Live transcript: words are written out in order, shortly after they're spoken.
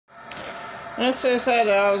And so said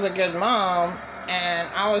that I was a good mom, and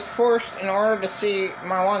I was forced, in order to see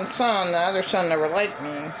my one son, the other son never liked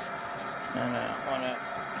me. And I don't want to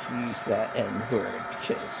use that N-word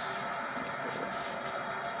because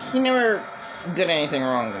he never did anything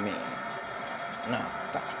wrong to me. No,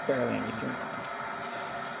 barely anything wrong.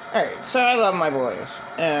 Alright, so I love my boys,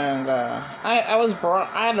 and I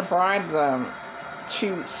had to bribe them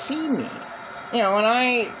to see me. You know, when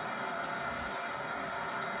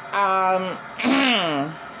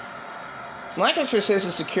Lancaster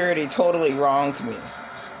Social Security totally wronged me.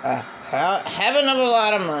 Heaven of a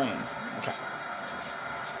lot of money. Okay.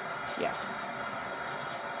 Yeah.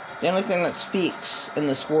 The only thing that speaks in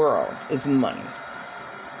this world is money.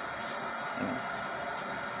 You know.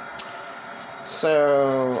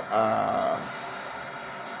 So,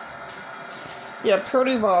 yeah,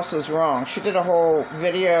 Purdy Boss was wrong. She did a whole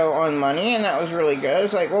video on money, and that was really good.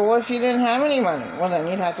 It's like, well, what if you didn't have any money? Well, then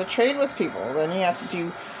you'd have to trade with people. Then you have to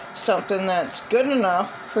do something that's good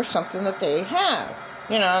enough for something that they have.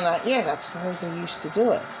 You know, and that's the way they used to do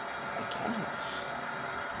it, I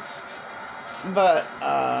guess. But,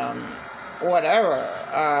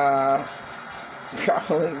 whatever.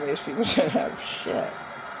 Probably most people shouldn't have shit.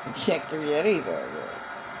 I can't give you anything.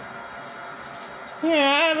 Yeah,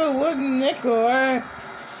 I have a wooden nickel. I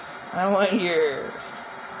want your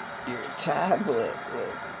tablet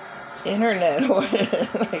with internet on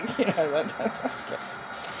it. Like, you know,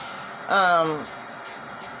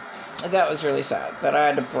 that was really sad. That I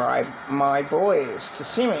had to bribe my boys to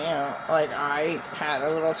see me. You know, like, I had a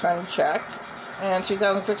little tiny check in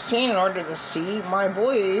 2016. In order to see my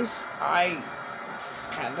boys, I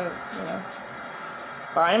had to, you know,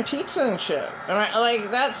 buy them pizza and shit. And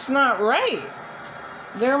that's not right.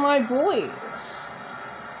 They're my boys.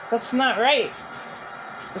 That's not right.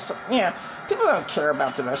 You know, people don't care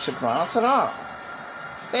about domestic violence at all.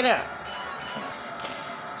 They don't.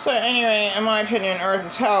 So anyway, in my opinion, Earth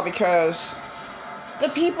is hell because the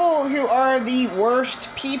people who are the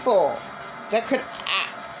worst people that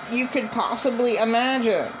you could possibly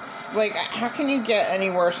imagine. Like, how can you get any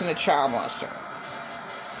worse than a child molester?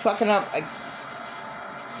 Fucking up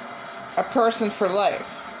a person for life.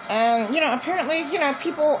 And, you know, apparently, you know,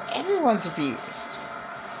 everyone's abused.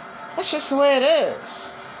 That's just the way it is.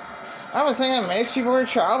 I was thinking most people are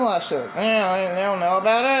child molested. You know, they don't know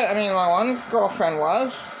about it. I mean, my one girlfriend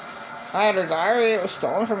was. I had her diary. It was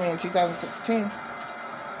stolen from me in 2016.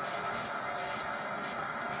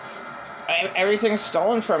 Everything's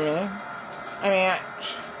stolen from me. I mean,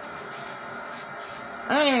 I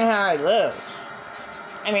don't even know how I lived.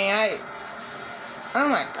 I mean, oh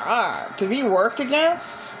my God, to be worked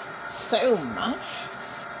against so much.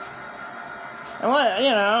 And what,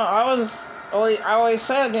 you know, I always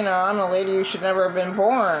said, you know, I'm a lady who should never have been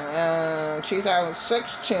born. In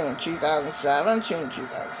 2016, 2017,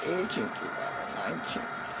 2018, 2019,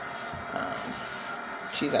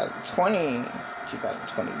 2020,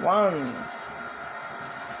 2021,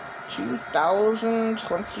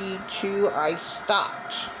 2022, I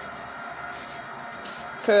stopped.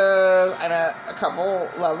 Because I met a couple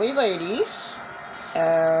lovely ladies,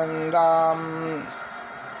 and I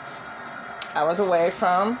was away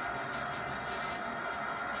from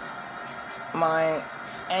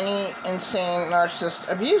any insane narcissist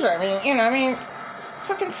abuser. I mean,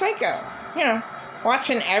 fucking psycho. You know,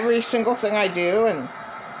 watching every single thing I do, and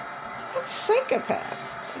that's psychopath.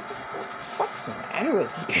 What the fuck's the matter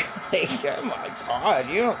with you? Like, oh my God,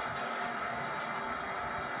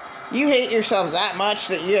 you hate yourself that much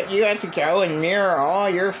that you have to go and mirror all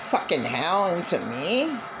your fucking hell into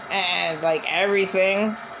me? And, like,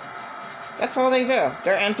 everything. That's all they do.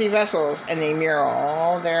 They're empty vessels, and they mirror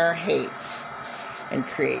all their hate and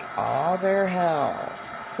create all their hell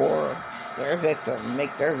for their victim,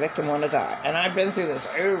 make their victim want to die. And I've been through this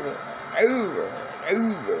over and over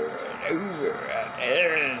and over and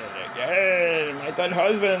over and again. My dead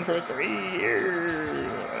husband for 3 years.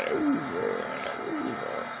 Over and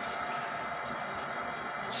over.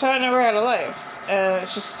 So I never had a life. And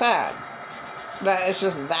it's just sad that it's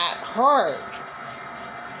just that hard.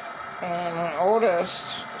 And my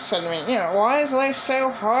oldest said to me, you know, why is life so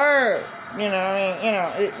hard? You know,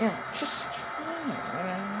 I mean, just, you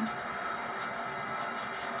know.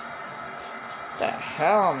 The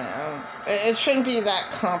hell, man. It shouldn't be that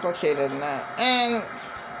complicated than that. And,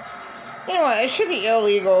 you know what, it should be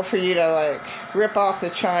illegal for you to, like, rip off the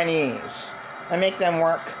Chinese and make them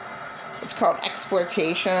work. It's called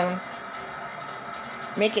exploitation.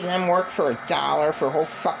 Making them work for $1 for a whole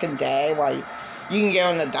fucking day while you can go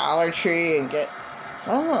in the Dollar Tree and get,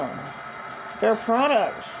 oh, their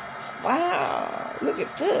products. Wow, look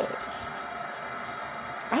at this.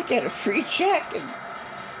 I get a free check,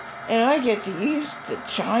 and I get to use the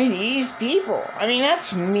Chinese people. I mean,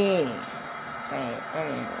 that's me. I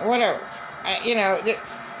mean, whatever.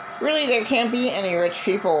 Really, there can't be any rich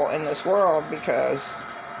people in this world because,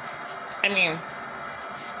 I mean,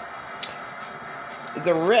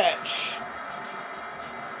 the rich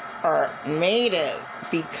are made it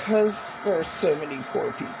because there's so many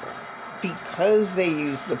poor people. Because they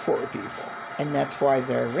use the poor people. And that's why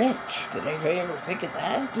they're rich. Did anybody ever think of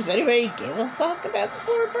that? Does anybody give a fuck about the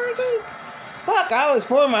poor person? Fuck, I was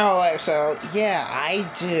poor my whole life, so yeah, I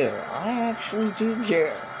do. I actually do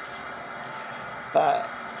care. But,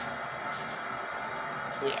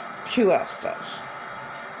 yeah, who else does?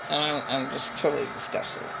 And I'm just totally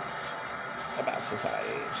disgusted about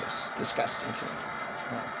society. It's just disgusting to me.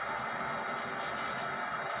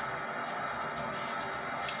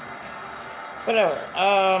 Whatever.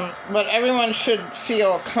 But everyone should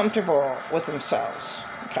feel comfortable with themselves.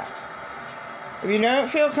 Okay. If you don't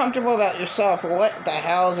feel comfortable about yourself, what the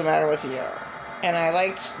hell is the matter with you? And I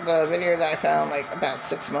liked the video that I found like about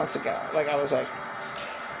 6 months ago. Like I was like,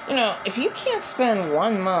 if you can't spend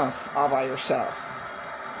 1 month all by yourself,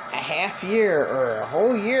 a half year or a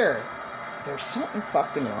whole year, there's something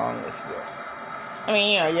fucking wrong with you. I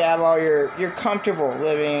mean, you have all you're comfortable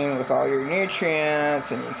living with all your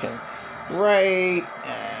nutrients, and you can write,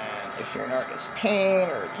 and if you're an artist, paint,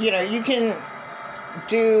 or, you can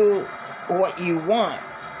do what you want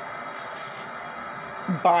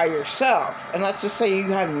by yourself. And let's just say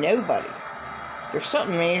you have nobody. There's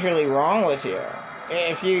something majorly wrong with you.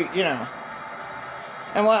 If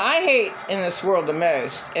and what I hate in this world the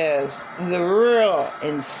most is the real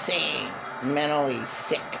insane, mentally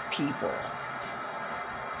sick people.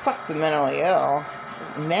 Fuck the mentally ill.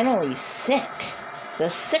 Mentally sick. The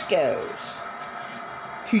sickos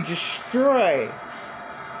who destroy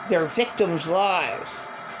their victims' lives.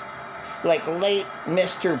 Like late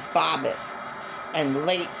Mr. Bobbitt and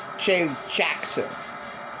late Joe Jackson.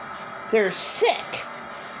 They're sick.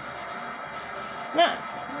 No,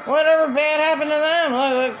 whatever bad happened to them.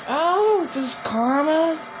 Like, oh, does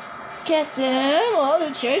karma get them? Well,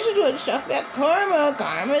 the chosen ones talk about karma.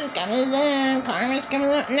 Karma's coming to them. Karma's coming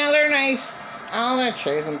to them. No, they're nice. All the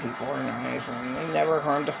chosen people are nice. And they never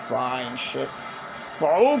harmed a fly and shit.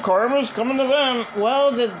 Oh, karma's coming to them.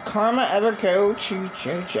 Well, did karma ever go to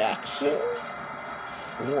Joe Jackson?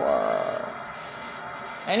 Or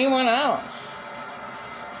anyone else?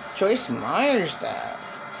 Joyce Meyer's dad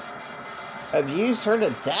abused her to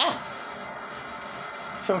death.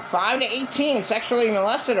 From 5 to 18, sexually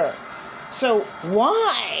molested her. So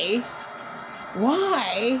why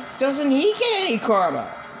doesn't he get any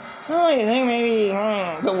karma? Oh, you think maybe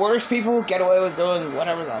the worst people get away with doing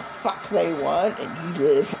whatever the fuck they want, and you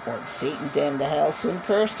live on Satan damned to hell, sin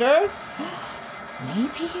cursed earth?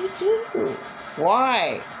 Maybe you do.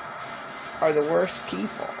 Why are the worst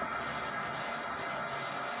people?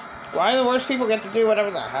 Why do the worst people get to do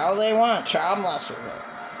whatever the hell they want? Child molester.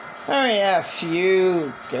 Oh yeah, a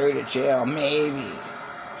few go to jail, maybe.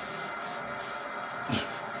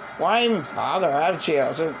 Why even bother out of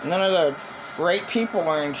jail? None of the great people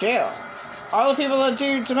are in jail. All the people that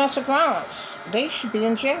do domestic violence, they should be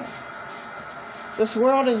in jail. This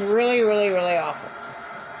world is really, really, really awful.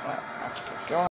 Well, let's get going.